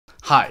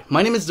Hi,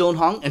 my name is Dylan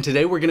Hong, and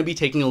today we're going to be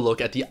taking a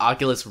look at the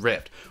Oculus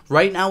Rift.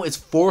 Right now it's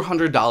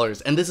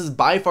 $400, and this is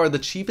by far the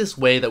cheapest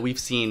way that we've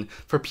seen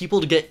for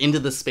people to get into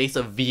the space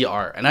of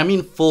VR, and I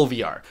mean full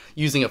VR,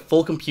 using a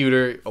full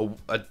computer,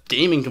 a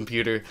gaming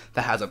computer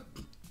that has a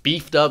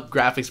beefed up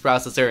graphics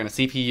processor and a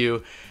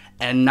CPU,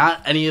 and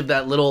not any of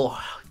that little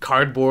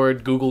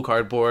cardboard, Google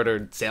Cardboard,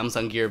 or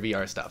Samsung Gear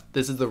VR stuff.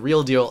 This is the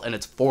real deal, and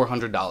it's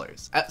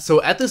 $400.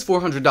 So at this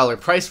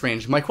 $400 price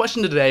range, my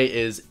question today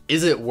is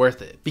it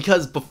worth it?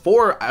 Because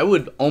before, I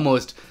would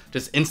almost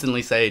just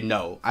instantly say,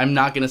 no, I'm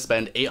not gonna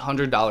spend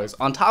 $800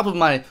 on top of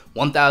my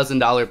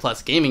 $1,000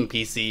 plus gaming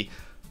PC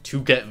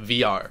to get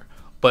VR.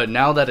 But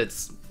now that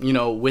it's,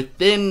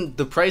 within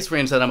the price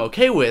range that I'm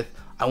okay with,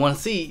 I wanna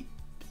see,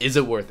 is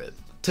it worth it?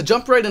 To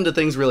jump right into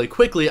things really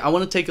quickly, I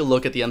want to take a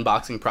look at the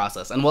unboxing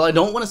process, and while I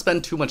don't want to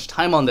spend too much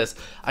time on this,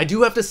 I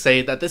do have to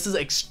say that this is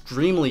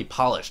extremely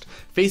polished.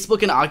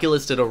 Facebook and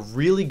Oculus did a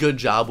really good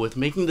job with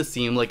making this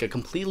seem like a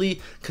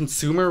completely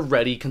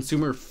consumer-ready,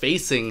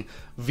 consumer-facing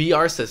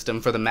VR system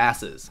for the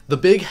masses. The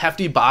big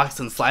hefty box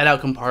and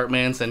slide-out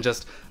compartments and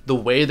just the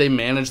way they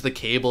manage the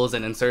cables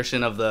and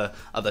insertion of the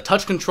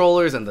touch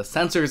controllers and the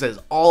sensors is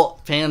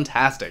all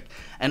fantastic,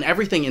 and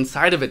everything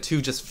inside of it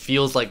too just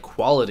feels like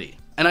quality.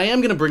 And I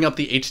am going to bring up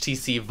the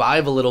HTC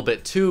Vive a little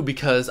bit too,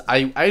 because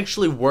I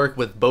actually work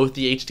with both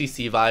the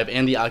HTC Vive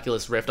and the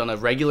Oculus Rift on a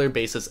regular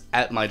basis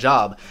at my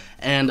job,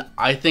 and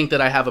I think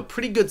that I have a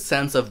pretty good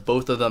sense of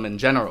both of them in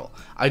general.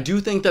 I do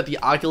think that the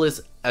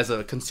Oculus as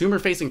a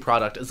consumer-facing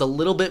product is a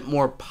little bit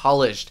more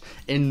polished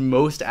in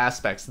most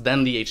aspects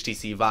than the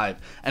HTC Vive,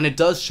 and it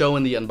does show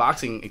in the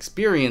unboxing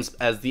experience,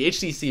 as the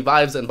HTC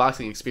Vive's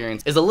unboxing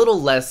experience is a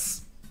little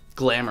less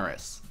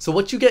glamorous. So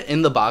what you get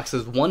in the box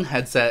is one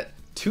headset,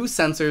 2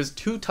 sensors,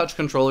 2 touch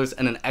controllers,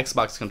 and an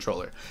Xbox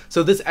controller.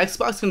 So this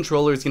Xbox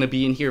controller is going to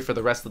be in here for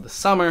the rest of the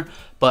summer,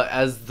 but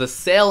as the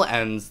sale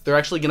ends, they're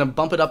actually going to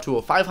bump it up to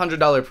a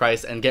 $500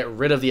 price and get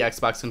rid of the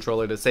Xbox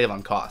controller to save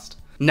on cost,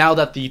 now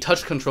that the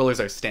touch controllers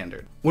are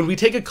standard. When we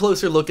take a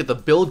closer look at the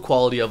build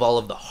quality of all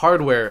of the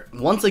hardware,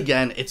 once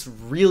again, it's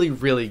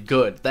really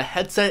good. The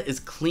headset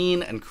is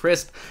clean and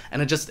crisp,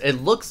 and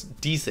it looks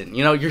decent.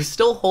 You're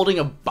still holding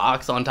a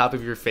box on top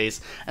of your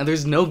face, and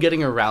there's no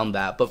getting around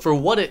that, but for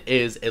what it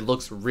is, it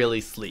looks really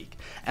sleek.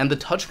 And the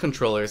touch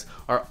controllers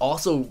are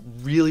also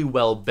really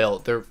well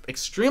built. They're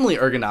extremely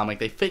ergonomic,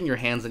 they fit in your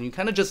hands, and you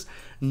kind of just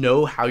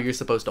know how you're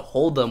supposed to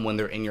hold them when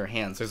they're in your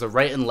hands. There's a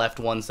right and left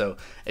one, so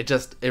it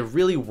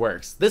really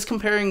works. This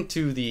comparing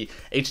to the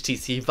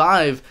HTC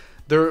Vive,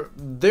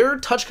 their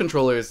touch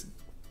controllers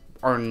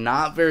are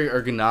not very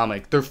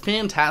ergonomic. They're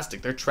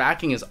fantastic, their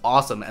tracking is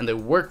awesome, and they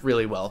work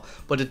really well,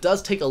 but it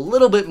does take a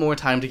little bit more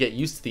time to get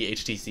used to the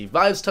HTC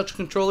Vive's touch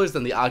controllers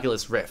than the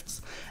Oculus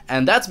Rift's.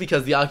 And that's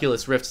because the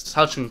Oculus Rift's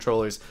touch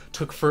controllers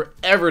took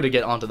forever to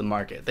get onto the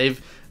market.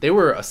 They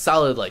were a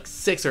solid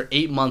 6 or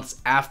 8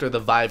 months after the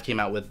Vive came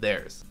out with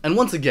theirs. And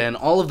once again,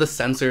 all of the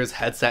sensors,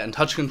 headset, and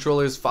touch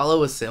controllers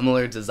follow a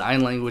similar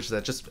design language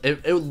that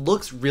it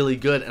looks really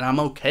good, and I'm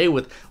okay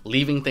with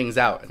leaving things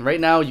out. And right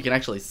now, you can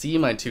actually see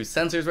my 2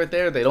 sensors right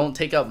there. They don't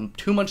take up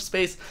too much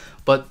space,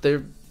 but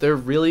they're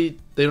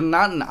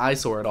not an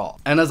eyesore at all.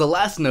 And as a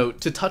last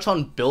note, to touch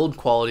on build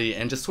quality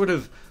and just sort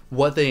of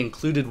what they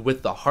included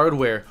with the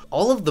hardware,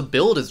 all of the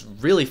build is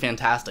really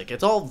fantastic.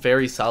 It's all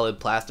very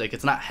solid plastic.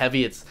 It's not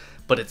heavy,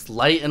 but it's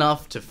light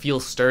enough to feel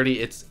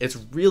sturdy. It's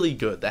really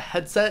good. The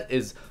headset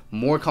is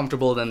more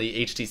comfortable than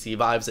the HTC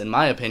Vives in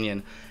my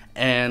opinion,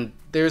 and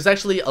there's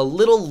actually a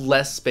little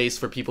less space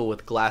for people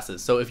with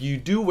glasses. So if you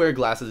do wear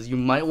glasses, you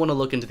might want to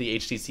look into the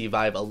HTC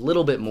Vive a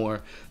little bit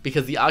more,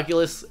 because the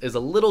Oculus is a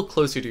little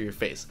closer to your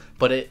face,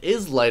 but it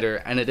is lighter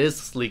and it is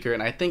sleeker,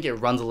 and I think it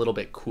runs a little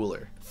bit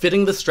cooler.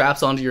 Fitting the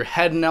straps onto your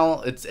head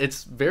now,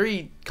 it's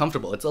very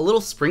comfortable. It's a little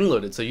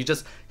spring-loaded, so you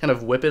just kind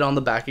of whip it on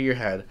the back of your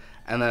head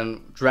and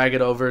then drag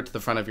it over to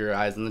the front of your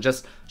eyes and then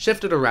just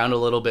shift it around a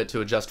little bit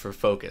to adjust for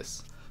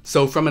focus.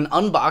 So from an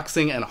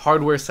unboxing and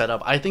hardware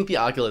setup, I think the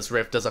Oculus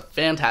Rift does a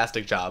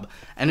fantastic job,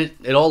 and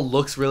it all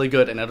looks really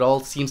good, and it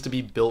all seems to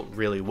be built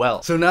really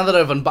well. So now that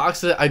I've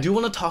unboxed it, I do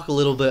want to talk a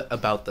little bit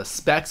about the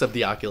specs of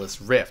the Oculus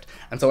Rift.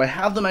 And so I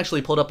have them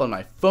actually pulled up on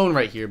my phone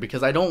right here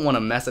because I don't want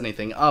to mess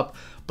anything up,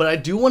 but I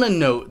do want to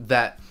note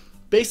that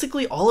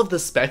basically all of the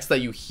specs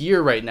that you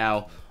hear right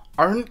now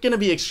aren't going to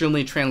be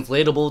extremely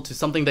translatable to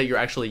something that you're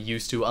actually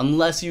used to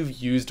unless you've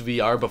used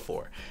VR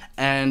before.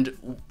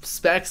 And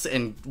specs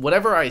and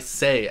whatever I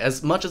say,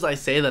 as much as I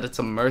say that it's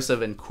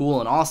immersive and cool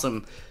and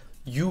awesome,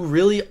 you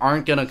really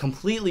aren't going to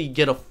completely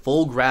get a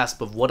full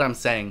grasp of what I'm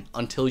saying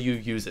until you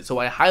use it. So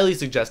I highly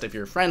suggest, if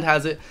your friend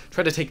has it,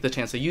 try to take the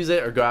chance to use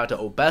it, or go out to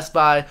Best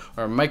Buy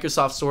or a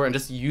Microsoft store and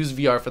just use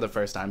VR for the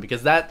first time,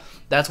 because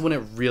that's when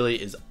it really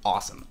is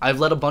awesome. I've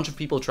let a bunch of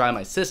people try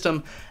my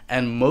system,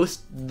 and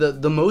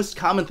the most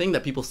common thing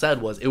that people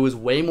said was it was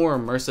way more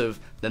immersive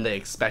than they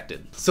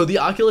expected. So the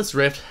Oculus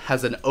Rift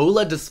has an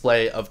OLED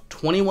display of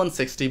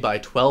 2160 by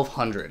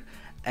 1200.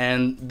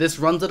 And this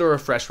runs at a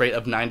refresh rate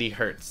of 90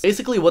 Hz.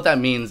 Basically what that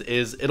means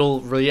is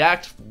it'll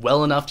react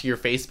well enough to your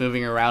face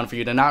moving around for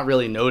you to not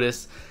really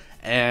notice,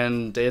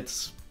 and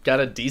it's got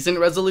a decent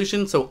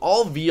resolution, so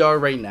all VR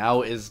right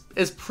now is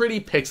pretty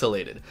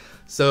pixelated.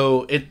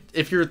 So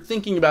if you're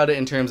thinking about it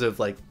in terms of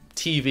like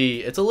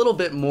TV, it's a little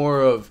bit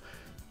more of,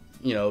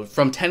 you know,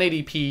 from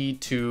 1080p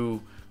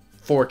to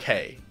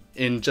 4K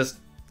in just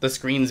the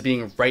screens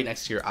being right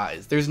next to your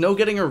eyes. There's no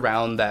getting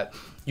around that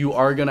you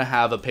are going to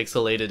have a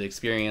pixelated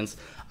experience.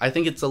 I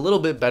think it's a little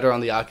bit better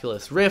on the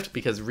Oculus Rift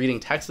because reading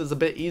text is a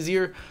bit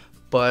easier,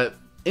 but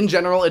in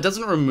general, it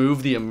doesn't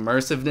remove the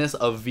immersiveness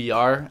of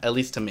VR, at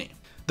least to me.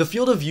 The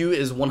field of view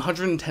is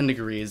 110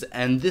 degrees,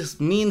 and this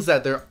means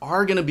that there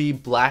are going to be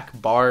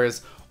black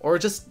bars or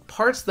just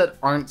parts that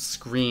aren't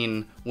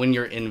screen when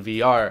you're in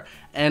VR.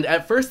 And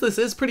at first this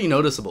is pretty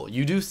noticeable.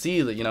 You do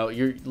see that, you know,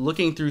 you're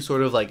looking through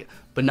sort of like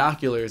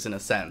binoculars in a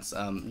sense.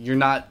 You're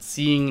not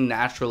seeing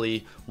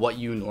naturally what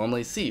you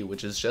normally see,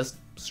 which is just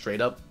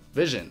straight up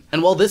vision.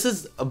 And while this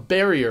is a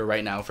barrier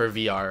right now for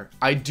VR,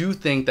 I do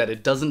think that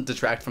it doesn't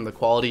detract from the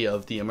quality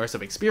of the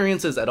immersive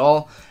experiences at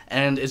all,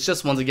 and it's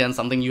just once again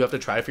something you have to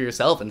try for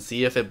yourself and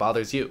see if it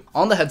bothers you.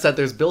 On the headset,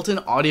 there's built-in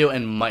audio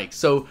and mic,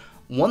 so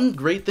one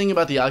great thing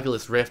about the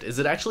Oculus Rift is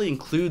it actually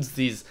includes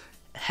these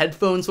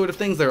headphone sort of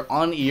things. They're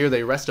on ear,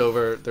 they rest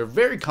over, they're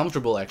very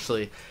comfortable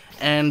actually,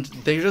 and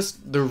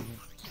they're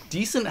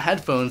decent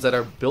headphones that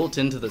are built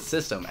into the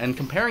system. And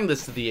comparing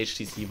this to the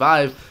HTC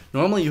Vive,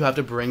 normally you have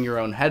to bring your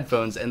own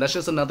headphones, and that's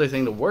just another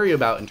thing to worry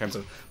about in terms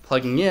of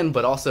plugging in,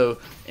 but also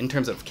in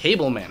terms of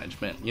cable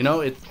management. You know,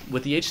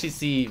 with the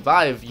HTC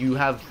Vive, you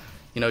have,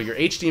 you know, your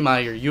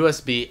HDMI, your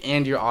USB,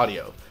 and your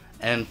audio.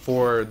 And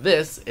for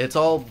this, it's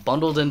all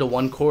bundled into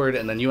one cord,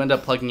 and then you end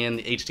up plugging in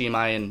the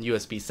HDMI and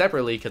USB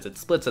separately because it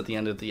splits at the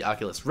end of the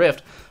Oculus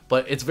Rift,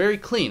 but it's very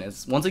clean.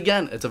 Once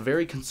again, it's a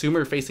very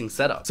consumer-facing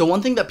setup. So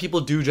one thing that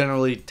people do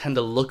generally tend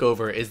to look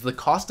over is the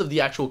cost of the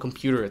actual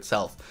computer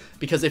itself,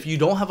 because if you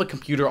don't have a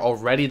computer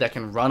already that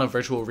can run a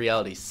virtual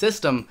reality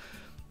system,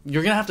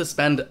 you're gonna have to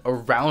spend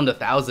around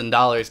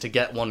 $1,000 to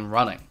get one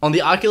running. On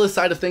the Oculus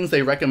side of things,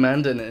 they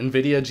recommend an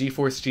NVIDIA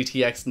GeForce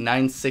GTX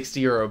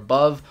 960 or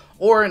above,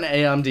 or an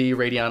AMD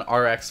Radeon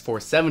RX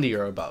 470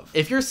 or above.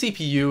 If your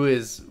CPU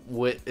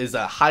is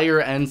a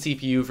higher end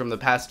CPU from the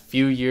past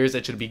few years,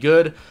 it should be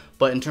good.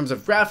 But in terms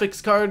of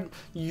graphics card,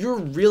 you're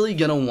really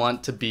gonna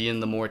want to be in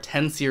the more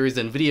 10 series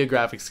NVIDIA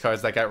graphics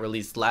cards that got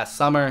released last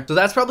summer. So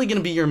that's probably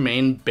gonna be your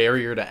main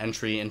barrier to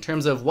entry in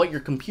terms of what your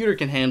computer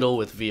can handle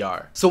with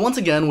VR. So once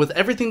again, with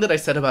everything that I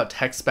said about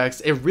tech specs,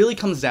 it really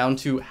comes down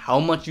to how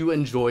much you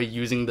enjoy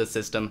using the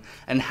system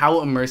and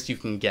how immersed you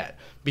can get.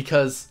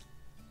 Because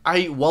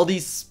while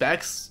these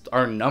specs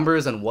are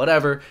numbers and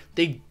whatever,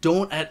 they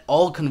don't at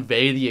all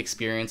convey the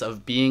experience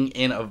of being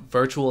in a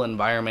virtual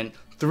environment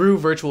through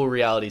virtual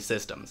reality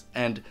systems.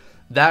 And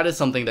that is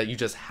something that you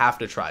just have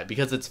to try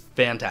because it's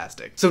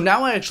fantastic. So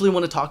now I actually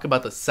want to talk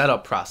about the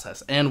setup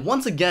process. And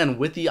once again,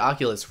 with the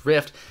Oculus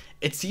Rift,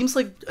 it seems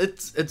like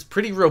it's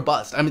pretty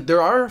robust. I mean,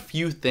 there are a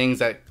few things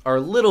that are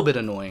a little bit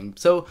annoying.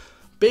 So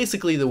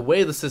basically, the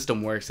way the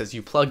system works is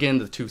you plug in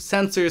the two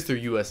sensors through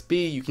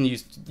USB. You can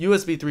use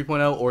USB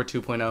 3.0 or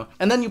 2.0,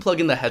 and then you plug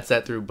in the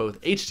headset through both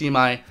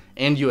HDMI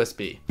and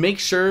USB. Make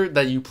sure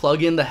that you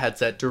plug in the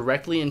headset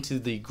directly into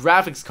the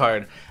graphics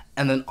card,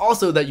 and then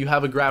also that you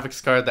have a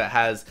graphics card that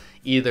has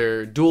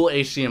either dual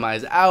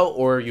HDMIs out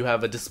or you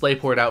have a display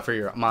port out for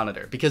your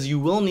monitor, because you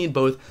will need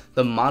both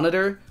the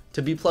monitor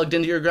to be plugged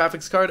into your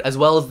graphics card as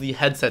well as the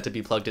headset to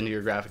be plugged into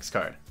your graphics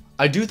card.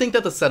 I do think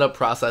that the setup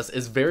process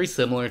is very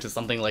similar to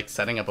something like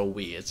setting up a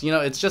Wii.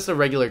 It's just a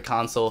regular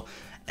console,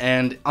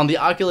 and on the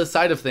Oculus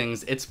side of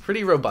things, it's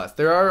pretty robust.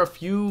 There are a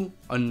few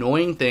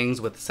annoying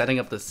things with setting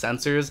up the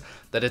sensors,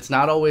 that it's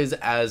not always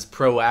as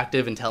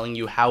proactive in telling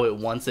you how it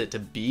wants it to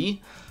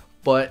be,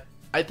 but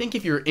I think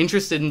if you're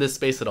interested in this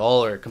space at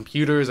all, or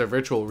computers or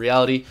virtual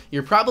reality,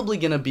 you're probably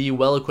going to be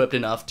well equipped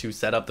enough to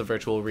set up the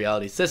virtual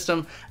reality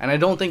system, and I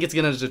don't think it's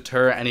going to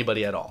deter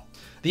anybody at all.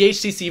 The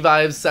HTC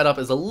Vive's setup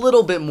is a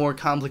little bit more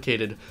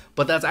complicated,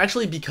 but that's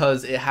actually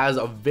because it has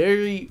a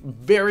very,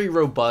 very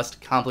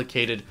robust,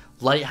 complicated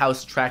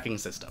lighthouse tracking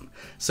system.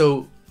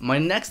 So my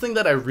next thing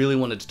that I really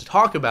wanted to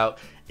talk about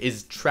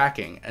is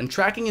tracking, and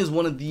tracking is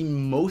one of the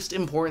most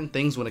important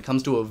things when it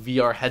comes to a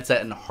VR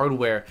headset and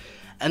hardware,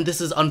 and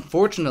this is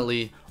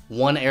unfortunately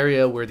one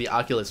area where the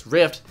Oculus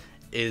Rift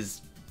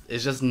is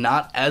just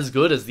not as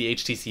good as the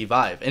HTC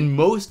Vive. In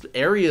most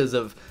areas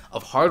of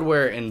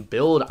hardware and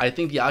build, I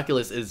think the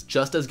Oculus is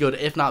just as good,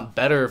 if not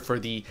better, for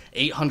the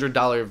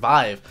 $800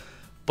 Vive,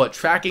 but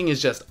tracking is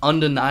just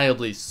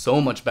undeniably so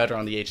much better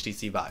on the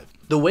HTC Vive.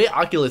 The way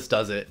Oculus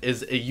does it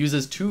is it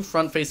uses two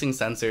front-facing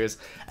sensors,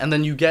 and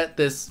then you get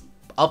this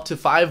up to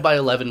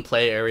 5x11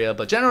 play area,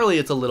 but generally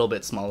it's a little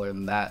bit smaller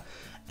than that,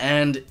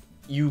 and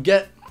you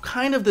get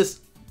kind of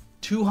this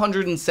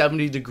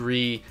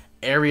 270-degree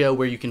area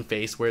where you can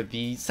face, where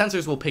the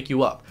sensors will pick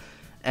you up.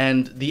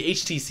 And the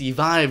HTC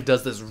Vive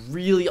does this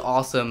really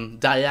awesome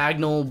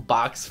diagonal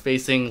box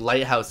facing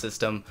lighthouse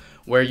system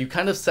where you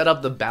kind of set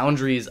up the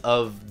boundaries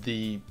of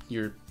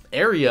your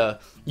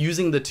area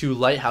using the two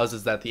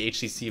lighthouses that the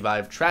HTC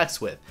Vive tracks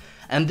with.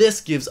 And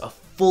this gives a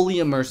fully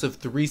immersive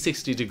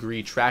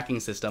 360-degree tracking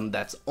system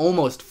that's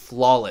almost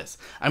flawless.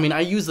 I mean, I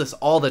use this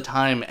all the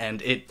time,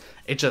 and it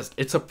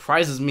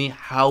surprises me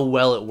how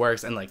well it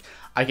works. And like,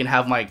 I can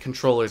have my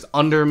controllers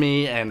under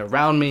me and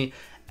around me,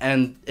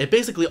 and it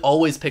basically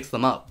always picks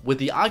them up. With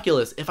the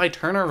Oculus, if I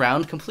turn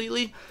around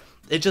completely,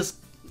 it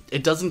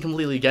doesn't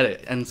completely get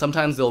it. And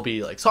sometimes there'll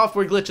be like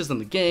software glitches in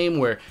the game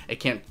where it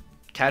can't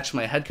catch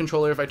my head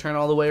controller if I turn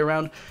all the way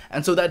around.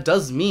 And so that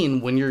does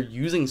mean when you're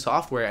using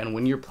software and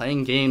when you're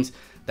playing games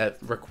that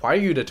require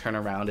you to turn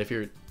around, if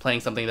you're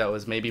playing something that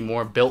was maybe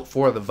more built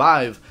for the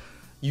Vive,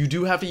 you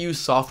do have to use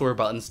software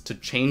buttons to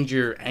change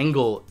your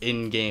angle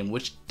in game,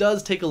 which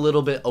does take a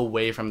little bit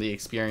away from the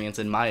experience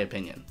in my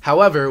opinion.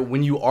 However,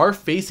 when you are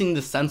facing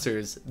the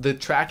sensors, the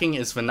tracking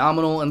is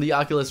phenomenal in the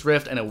Oculus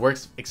Rift and it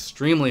works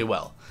extremely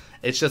well.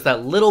 It's just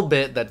that little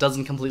bit that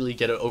doesn't completely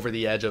get it over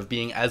the edge of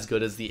being as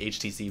good as the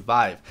HTC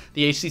Vive.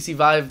 The HTC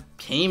Vive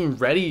came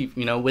ready,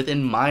 with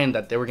in mind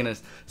that they were going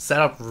to set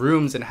up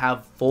rooms and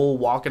have full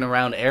walking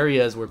around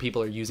areas where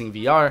people are using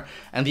VR,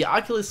 and the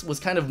Oculus was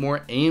kind of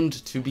more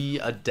aimed to be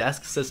a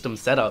desk system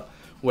setup,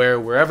 where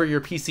wherever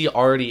your PC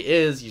already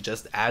is, you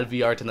just add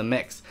VR to the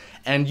mix.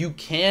 And you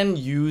can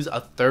use a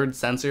third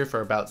sensor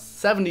for about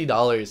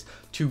 $70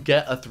 to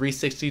get a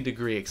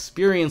 360-degree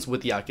experience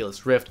with the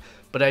Oculus Rift,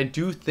 but I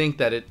do think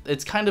that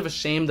it's kind of a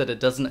shame that it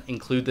doesn't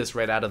include this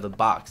right out of the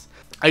box.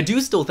 I do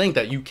still think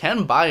that you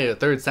can buy a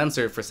third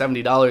sensor for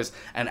 $70,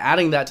 and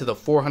adding that to the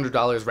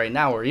 $400 right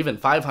now, or even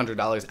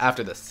 $500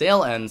 after the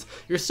sale ends,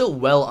 you're still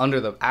well under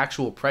the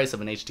actual price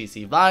of an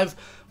HTC Vive,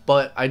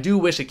 but I do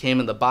wish it came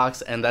in the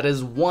box, and that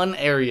is one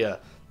area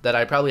that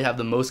I probably have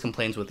the most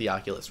complaints with the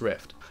Oculus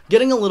Rift.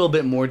 Getting a little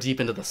bit more deep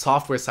into the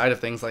software side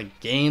of things like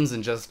games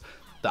and just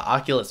the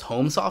Oculus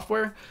Home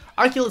software,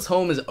 Oculus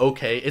Home is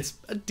okay. It's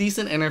a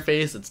decent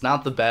interface, it's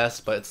not the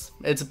best, but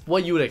it's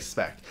what you would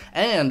expect.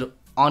 And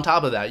on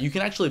top of that, you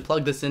can actually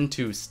plug this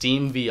into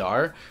Steam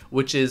VR,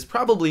 which is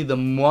probably the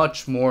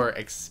much more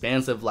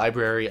expansive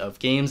library of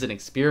games and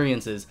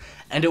experiences,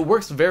 and it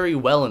works very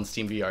well in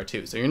Steam VR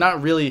too. So you're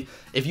not really,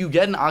 if you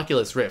get an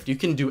Oculus Rift, you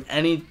can do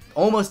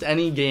almost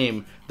any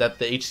game that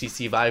the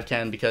HTC Vive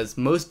can, because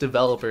most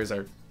developers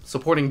are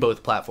supporting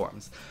both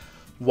platforms.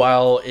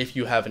 While if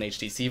you have an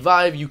HTC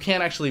Vive, you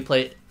can't actually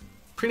play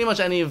pretty much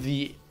any of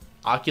the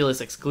Oculus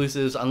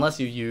exclusives unless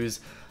you use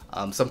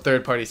some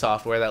third-party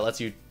software that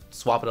lets you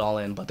swap it all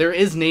in. But there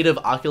is native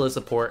Oculus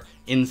support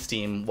in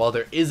Steam, while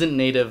there isn't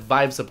native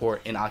Vive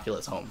support in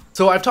Oculus Home.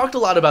 So I've talked a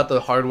lot about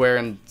the hardware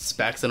and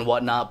specs and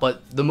whatnot,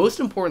 but the most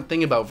important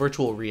thing about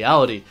virtual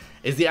reality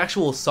is the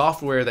actual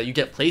software that you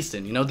get placed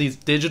in. These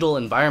digital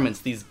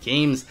environments, these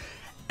games,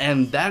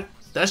 and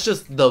that's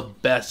just the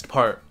best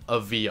part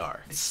of VR.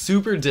 It's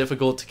super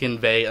difficult to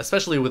convey,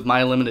 especially with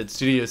my limited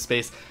studio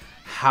space,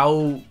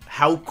 how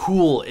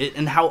cool it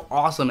and how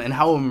awesome and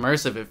how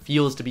immersive it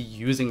feels to be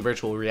using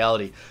virtual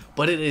reality.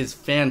 But it is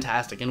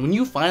fantastic, and when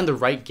you find the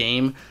right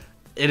game,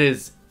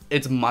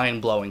 it's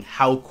mind-blowing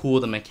how cool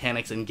the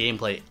mechanics and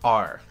gameplay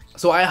are.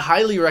 So I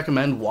highly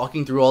recommend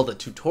walking through all the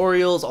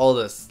tutorials, all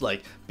this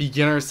like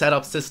beginner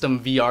setup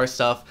system VR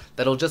stuff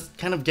that'll just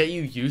kind of get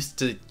you used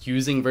to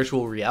using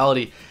virtual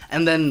reality.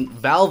 And then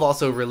Valve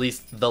also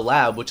released The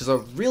Lab, which is a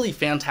really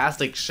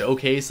fantastic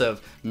showcase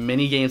of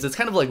mini games. It's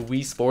kind of like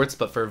Wii Sports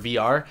but for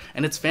VR,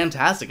 and it's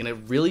fantastic, and it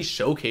really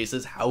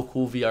showcases how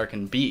cool VR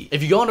can be.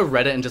 If you go onto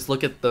Reddit and just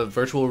look at the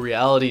virtual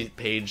reality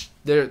page,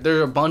 there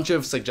are a bunch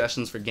of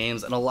suggestions for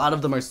games, and a lot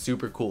of them are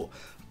super cool.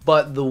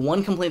 But the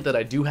one complaint that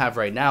I do have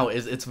right now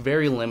is it's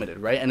very limited,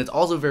 right? And it's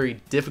also very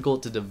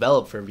difficult to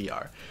develop for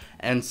VR.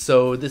 And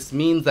so this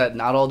means that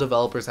not all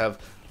developers have,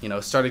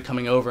 started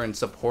coming over and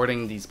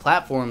supporting these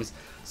platforms.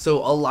 So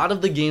a lot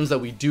of the games that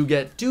we do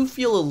get do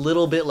feel a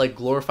little bit like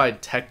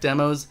glorified tech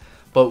demos.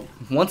 But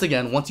once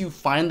again, once you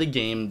find the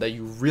game that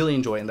you really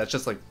enjoy and that's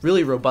just like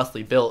really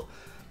robustly built,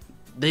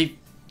 the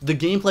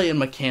gameplay and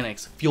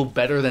mechanics feel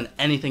better than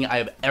anything I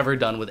have ever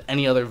done with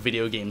any other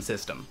video game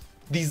system.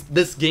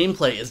 This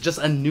gameplay is just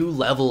a new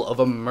level of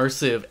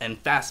immersive and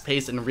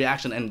fast-paced and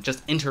reaction and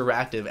just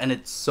interactive, and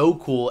it's so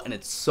cool and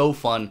it's so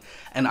fun,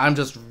 and I'm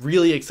just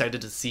really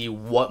excited to see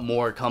what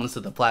more comes to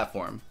the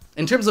platform.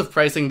 In terms of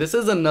pricing, this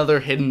is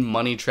another hidden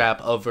money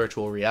trap of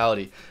virtual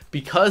reality.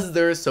 Because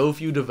there are so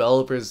few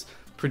developers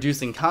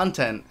producing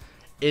content,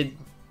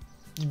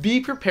 be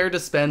prepared to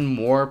spend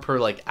more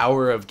per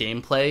hour of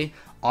gameplay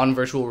on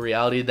virtual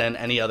reality than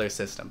any other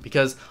system,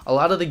 because a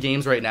lot of the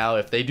games right now,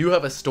 if they do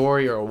have a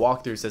story or a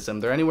walkthrough system,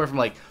 they're anywhere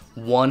from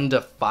 1 to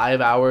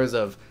 5 hours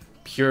of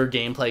pure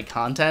gameplay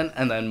content,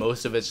 and then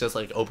most of it's just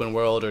open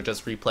world or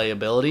just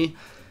replayability,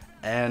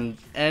 and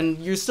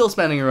you're still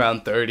spending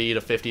around $30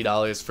 to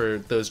 $50 for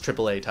those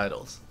AAA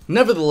titles.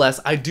 Nevertheless,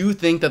 I do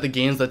think that the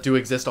games that do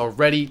exist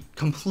already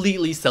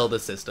completely sell the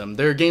system.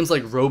 There are games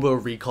like Robo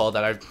Recall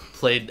that I've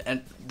played,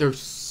 and they're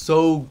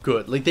so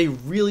good. They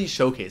really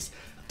showcase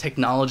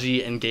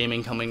technology and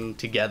gaming coming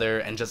together,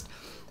 and just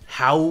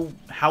how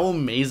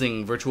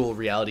amazing virtual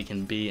reality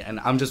can be, and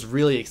I'm just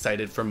really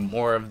excited for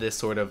more of this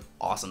sort of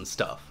awesome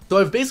stuff. So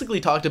I've basically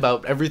talked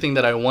about everything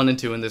that I wanted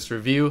to in this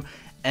review,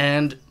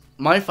 and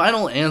my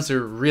final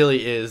answer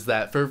really is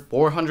that for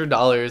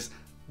 $400,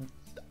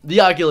 the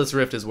Oculus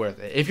Rift is worth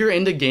it. If you're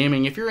into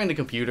gaming, if you're into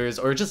computers,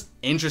 or just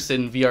interested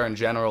in VR in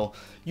general,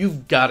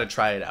 you've got to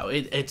try it out.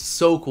 It's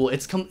so cool.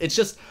 It's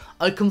just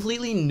a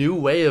completely new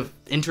way of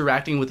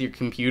interacting with your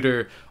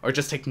computer or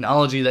just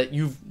technology that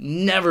you've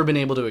never been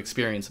able to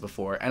experience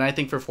before. And I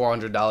think for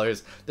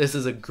 $400, this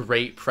is a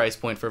great price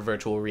point for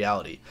virtual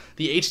reality.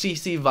 The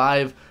HTC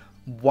Vive,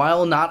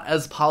 while not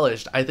as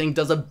polished, I think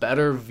does a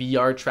better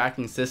VR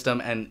tracking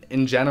system and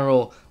in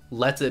general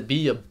lets it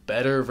be a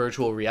better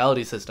virtual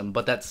reality system,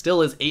 but that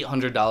still is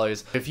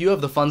 $800. If you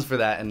have the funds for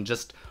that and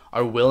just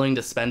are willing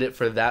to spend it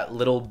for that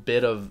little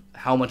bit of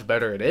how much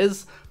better it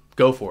is,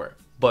 go for it.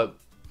 But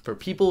for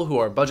people who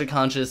are budget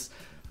conscious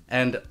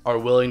and are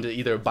willing to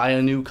either buy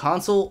a new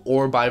console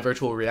or buy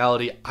virtual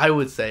reality, I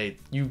would say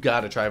you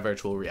gotta try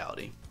virtual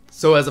reality.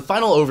 So as a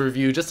final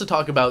overview, just to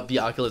talk about the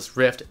Oculus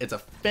Rift, it's a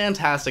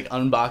fantastic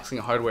unboxing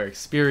hardware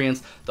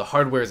experience. The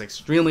hardware is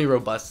extremely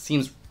robust,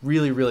 seems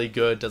really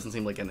good, doesn't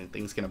seem like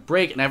anything's gonna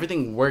break, and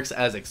everything works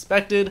as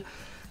expected.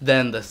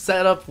 Then the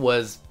setup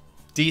was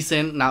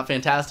decent, not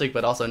fantastic,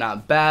 but also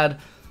not bad.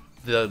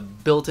 The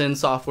built-in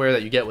software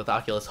that you get with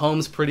Oculus Home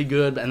is pretty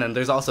good, and then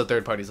there's also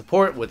third-party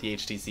support with the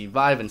HTC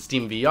Vive and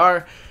Steam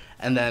VR.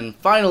 And then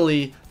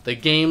finally, the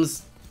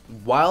games,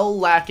 while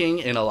lacking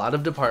in a lot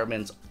of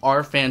departments,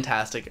 are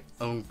fantastic,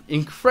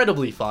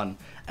 incredibly fun,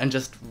 and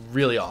just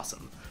really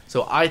awesome.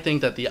 So I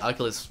think that the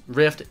Oculus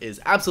Rift is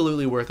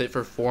absolutely worth it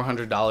for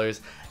 $400,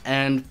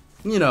 and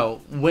you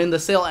know, when the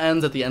sale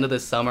ends at the end of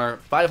this summer,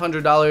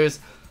 $500,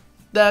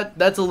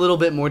 that's a little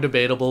bit more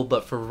debatable,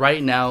 but for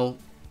right now,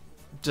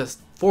 just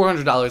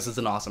 $400 is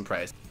an awesome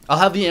price. I'll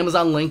have the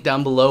Amazon link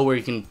down below where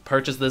you can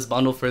purchase this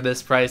bundle for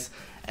this price.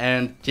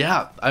 And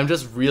yeah, I'm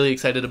just really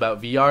excited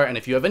about VR, and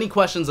if you have any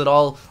questions at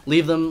all,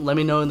 leave them, let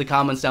me know in the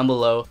comments down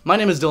below. My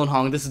name is Dylan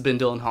Hong, this has been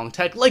Dylan Hong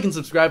Tech. Like and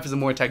subscribe for some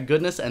more tech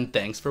goodness, and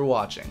thanks for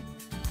watching.